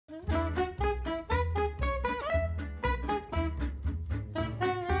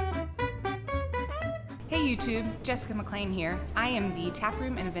Hey YouTube, Jessica McClain here. I am the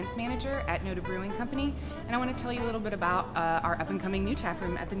taproom and events manager at NoDa Brewing Company, and I want to tell you a little bit about our up-and-coming new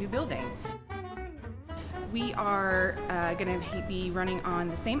taproom at the new building. We are going to be running on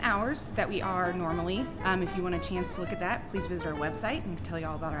the same hours that we are normally. If you want a chance to look at that, please visit our website and tell you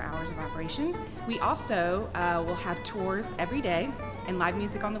all about our hours of operation. We also will have tours every day and live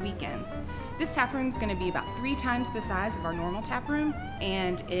music on the weekends. This taproom is going to be about 3 times the size of our normal taproom,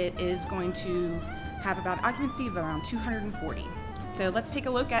 and it is going to have about an occupancy of around 240. So let's take a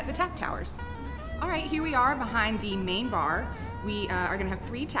look at the tap towers. All right, here we are behind the main bar. We are gonna have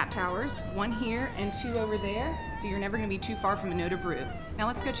 3 tap towers, 1 here and 2 over there, so you're never gonna be too far from a NoDa Brew. Now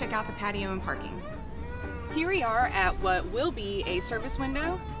let's go check out the patio and parking. Here we are at what will be a service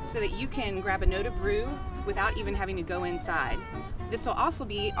window so that you can grab a NoDa Brew without even having to go inside. This will also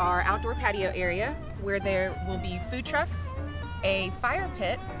be our outdoor patio area where there will be food trucks, a fire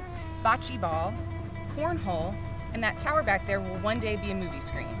pit, bocce ball, cornhole, and that tower back there will one day be a movie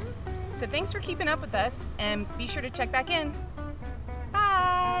screen. So thanks for keeping up with us, and be sure to check back in.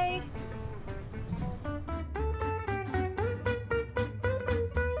 Bye!